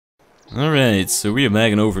Alright, so we are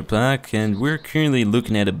back in OverPoch, and we're currently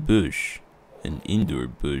looking at a bush. An indoor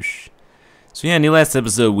bush. So yeah, in the last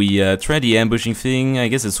episode we tried the ambushing thing. I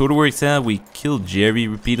guess it sort of worked out. We killed Jerry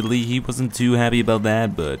repeatedly. He wasn't too happy about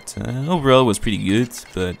that, but overall it was pretty good.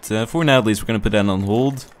 But for now at least we're gonna put that on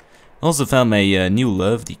hold. Also found my new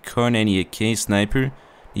love, the Kar 98K sniper.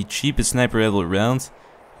 The cheapest sniper ever around.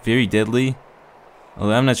 Very deadly.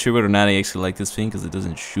 Although I'm not sure whether or not I actually like this thing because it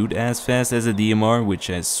doesn't shoot as fast as a DMR, which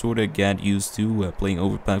I sorta got used to playing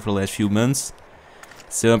OverPoch for the last few months.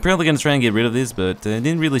 So I'm probably gonna try and get rid of this, but it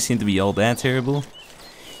didn't really seem to be all that terrible.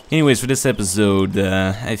 Anyways, for this episode,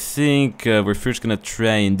 I think we're first gonna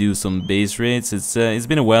try and do some base raids. It's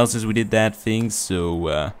been a while since we did that thing,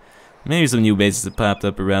 so maybe some new bases have popped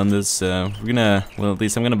up around us. We're gonna, well, at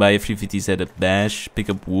least I'm gonna buy a 350 set of Bash, pick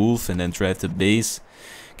up Wolf, and then drive to base.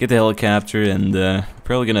 Get the helicopter, and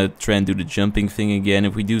probably gonna try and do the jumping thing again.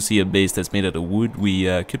 If we do see a base that's made out of wood, we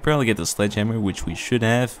could probably get the sledgehammer, which we should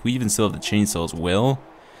have. We even still have the chainsaw as well,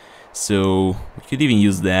 so we could even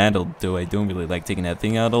use that, although I don't really like taking that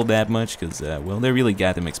thing out all that much, because, well, they're really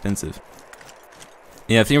goddamn expensive.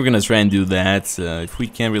 Yeah, I think we're gonna try and do that. If we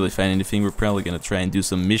can't really find anything, we're probably gonna try and do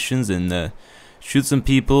some missions and shoot some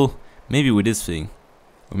people, maybe with this thing.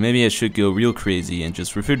 Or maybe I should go real crazy and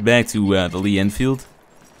just revert back to the Lee Enfield.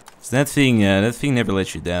 So that thing never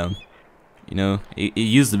lets you down. You know, it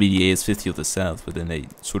used to be the AS-50 of the South, but then they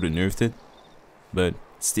sort of nerfed it. But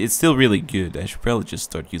it's still really good. I should probably just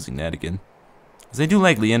start using that again, because I do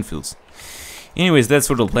like Lee Enfields. Anyways, that's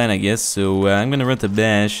sort of the plan, I guess. So I'm gonna run to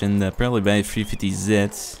Bash and probably buy a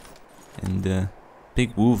 350Z and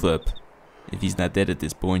pick Wolf up, if he's not dead at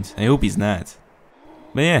this point. I hope he's not.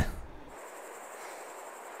 But yeah.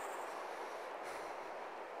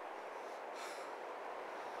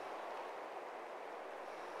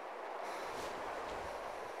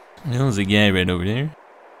 There's a guy right over there.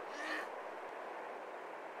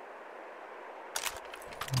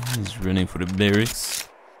 He's running for the barracks.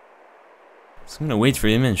 So I'm gonna wait for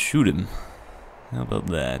him and shoot him. How about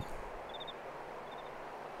that?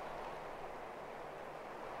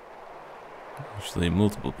 Actually,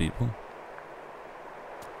 multiple people.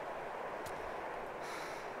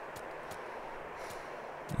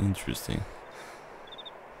 Interesting.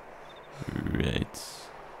 Right.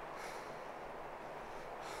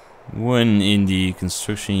 One in the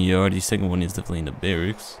construction yard, the second one is definitely in the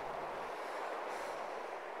barracks.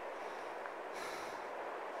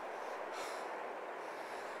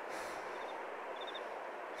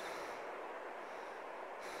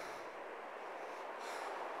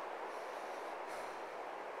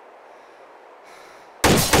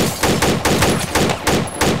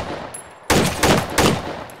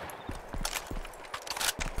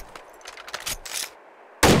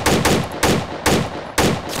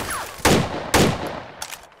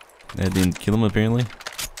 That didn't kill him, apparently.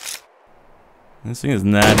 This thing is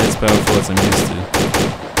not as powerful as I'm used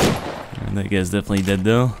to. And that guy's definitely dead,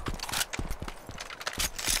 though.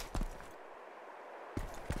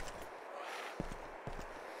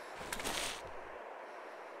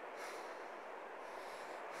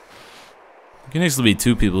 There can actually be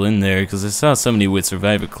two people in there, because I saw somebody with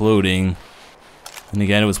survivor clothing. And the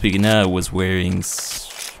guy that was speaking out was wearing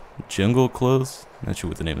jungle clothes. Not sure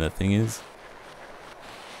what the name of that thing is.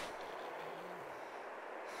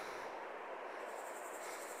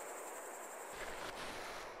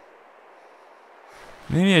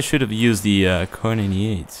 Maybe I should have used the Kar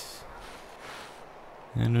 98.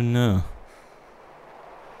 I don't know.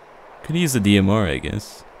 Could use the DMR, I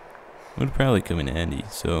guess. Would probably come in handy.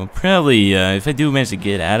 So probably, if I do manage to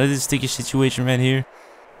get out of this sticky situation right here,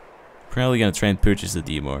 probably gonna try and purchase the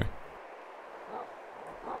DMR.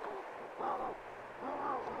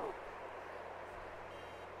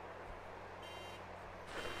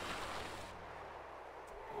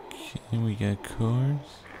 Okay, we got cars.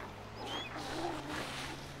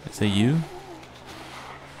 Is that you?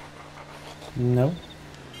 No.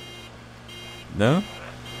 No?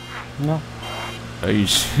 No. Are you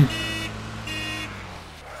sure?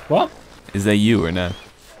 What? Is that you or not?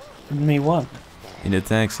 Me what? In a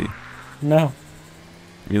taxi? No.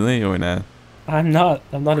 Really or not? I'm not.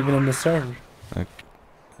 I'm not even in the server.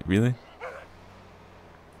 Really?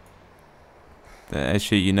 I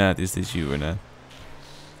shit you not. Is this you or not?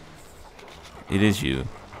 It is you.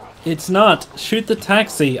 It's not. Shoot the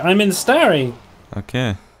taxi. I'm in Starry.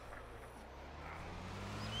 Okay.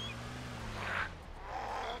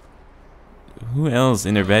 Who else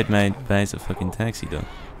in their right mind buys a fucking taxi though?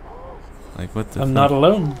 Like what the I'm not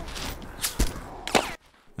alone.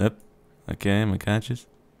 Yep. Okay, I'm unconscious.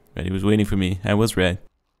 Right, he was waiting for me. I was right.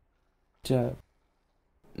 Yeah.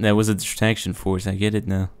 That was a distraction force, I get it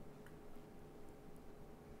now.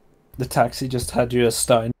 The taxi just had you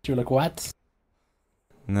astounded. You're like, what?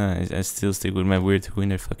 No, I still stick with my word. Who in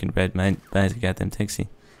their fucking right mind buys a goddamn taxi?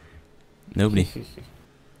 Nobody.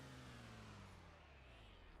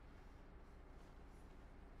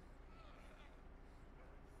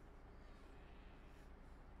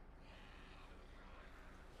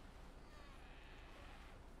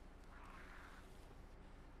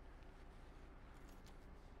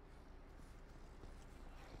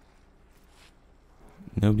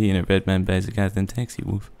 Nobody in a red man buys a goddamn taxi,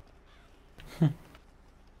 Wolf.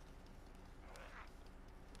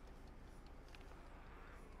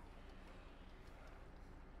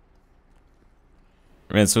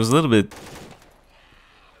 Right, so I was a little bit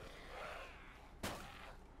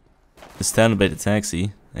astounded by the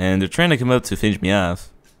taxi, and they're trying to come up to finish me off.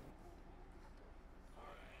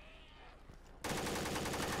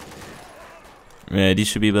 Right, he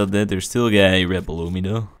should be about dead. There's still a guy right below me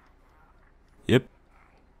though. Yep.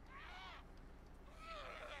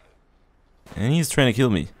 And he's trying to kill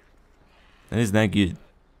me. That is not good.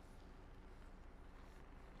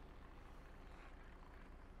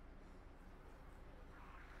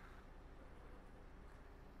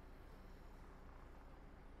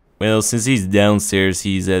 Well, since he's downstairs,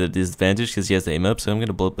 he's at a disadvantage because he has to aim up, so I'm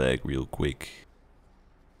gonna blow back real quick.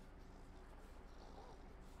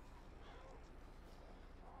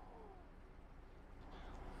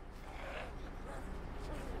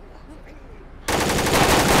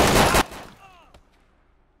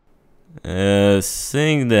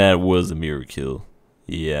 Saying that was a mirror kill.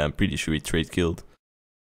 Yeah, I'm pretty sure he trade killed.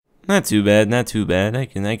 Not too bad, not too bad. I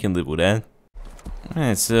can live with that.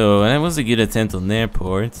 Alright, so that was a good attempt on their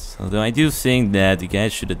part. Although I do think that the guy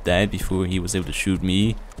should have died before he was able to shoot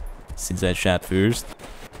me, since I shot first.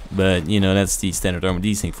 But you know, that's the standard armor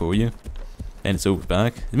thing for you. And it's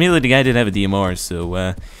OverPoch. Admittedly, the guy did have a DMR,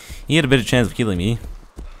 so he had a better chance of killing me.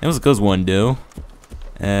 That was a close one though.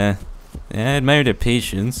 I admire their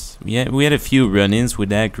patience. We had a few run-ins with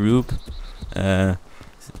that group.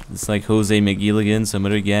 It's like Jose McGilligan, some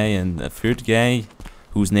other guy, and a third guy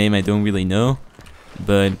whose name I don't really know.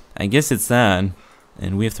 But I guess it's on,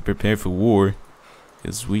 and we have to prepare for war,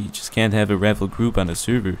 because we just can't have a rival group on the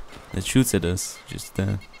server that shoots at us. Just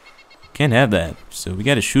can't have that. So we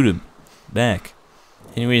gotta shoot him back.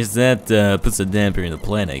 Anyways, that puts a damper in the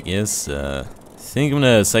plan, I guess. I think I'm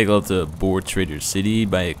gonna cycle out to Board Trader City,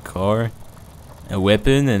 buy a car, a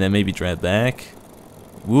weapon, and then maybe drive back.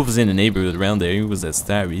 Wolf was in the neighborhood around there. He was at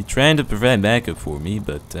Starry, trying to provide backup for me,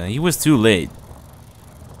 but he was too late.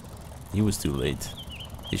 He was too late.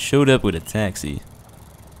 He showed up with a taxi,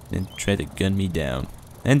 then tried to gun me down,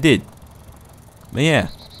 and did. But yeah,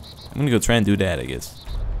 I'm gonna go try and do that, I guess.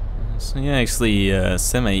 So yeah, actually,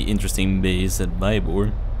 semi-interesting base at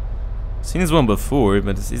Bybor. Seen this one before,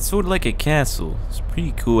 but it's sort of like a castle. It's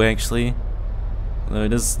pretty cool, actually. Although it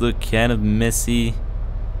does look kind of messy.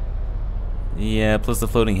 Yeah, plus the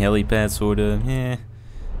floating helipad, sorta. Yeah,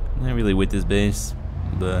 not really with this base,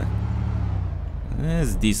 but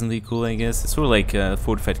it's decently cool, I guess. It's sort of like a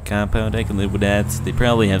fortified compound. I can live with that. They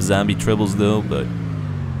probably have zombie troubles though, but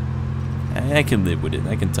I can live with it.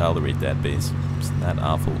 I can tolerate that base. It's not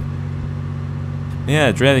awful.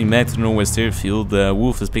 Yeah, driving back to the Northwest Airfield,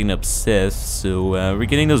 Wolf is picking up Seth, so we're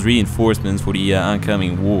getting those reinforcements for the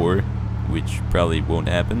oncoming war, which probably won't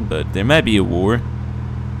happen, but there might be a war.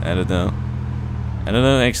 I don't know. I don't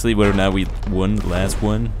know actually whether or not we won the last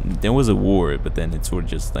one. There was a war, but then it sort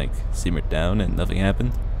of just like simmered down and nothing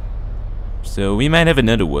happened. So we might have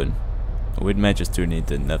another one, or it might just turn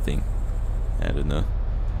into nothing. I don't know.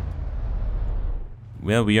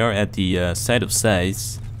 Well, we are at the site of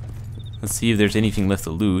size. Let's see if there's anything left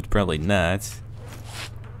to loot. Probably not.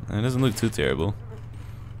 That doesn't look too terrible.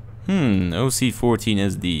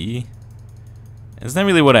 OC14SD. It's not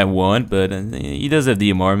really what I want, but he does have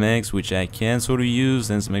DMR mags, which I can sort of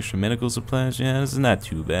use, and some extra medical supplies. Yeah, this is not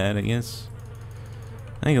too bad, I guess.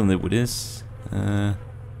 I think I'll live with this.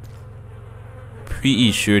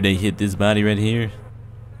 Pretty sure they hit this body right here.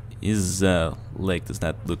 His leg does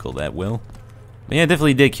not look all that well. But yeah,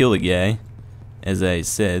 definitely did kill the guy, as I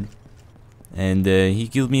said. And he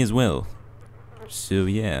killed me as well. So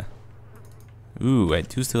yeah. Ooh, I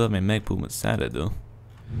do still have my Magpul Masada though.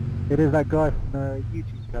 It is that guy from the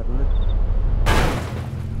YouTube channel.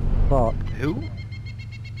 Fuck. Who?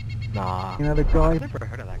 Nah. You know the guy? I've never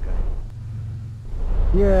heard of that guy.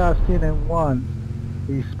 Yeah, I've seen him once.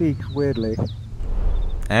 He speaks weirdly.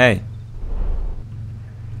 Hey.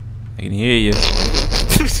 I can hear you.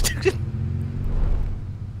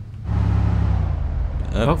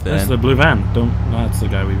 Oh, that's the blue van. That's the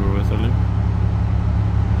guy we were with earlier.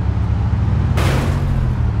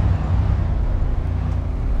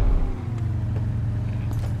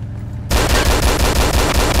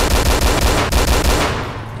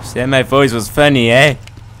 Said my voice was funny, eh?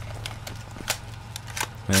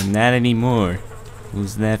 Well, not anymore.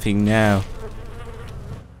 Who's laughing now?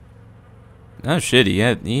 Oh shit, he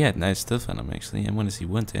had nice stuff on him actually. I want to see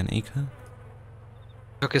 110 acre.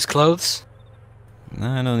 Took his clothes. No,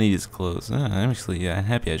 I don't need his clothes. I'm actually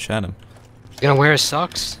happy I shot him. You gonna wear his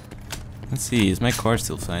socks? Let's see, is my car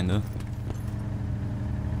still fine though?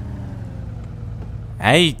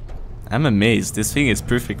 I'm amazed. This thing is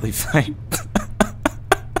perfectly fine.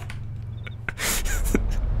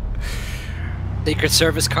 Secret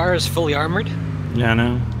Service car is fully armored. Yeah, I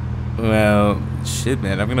know. Well, shit,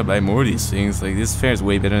 man. I'm gonna buy more of these things. Like, this fares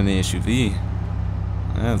way better than the SUV.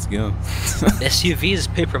 Let's go. The SUV is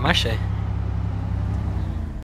paper mache.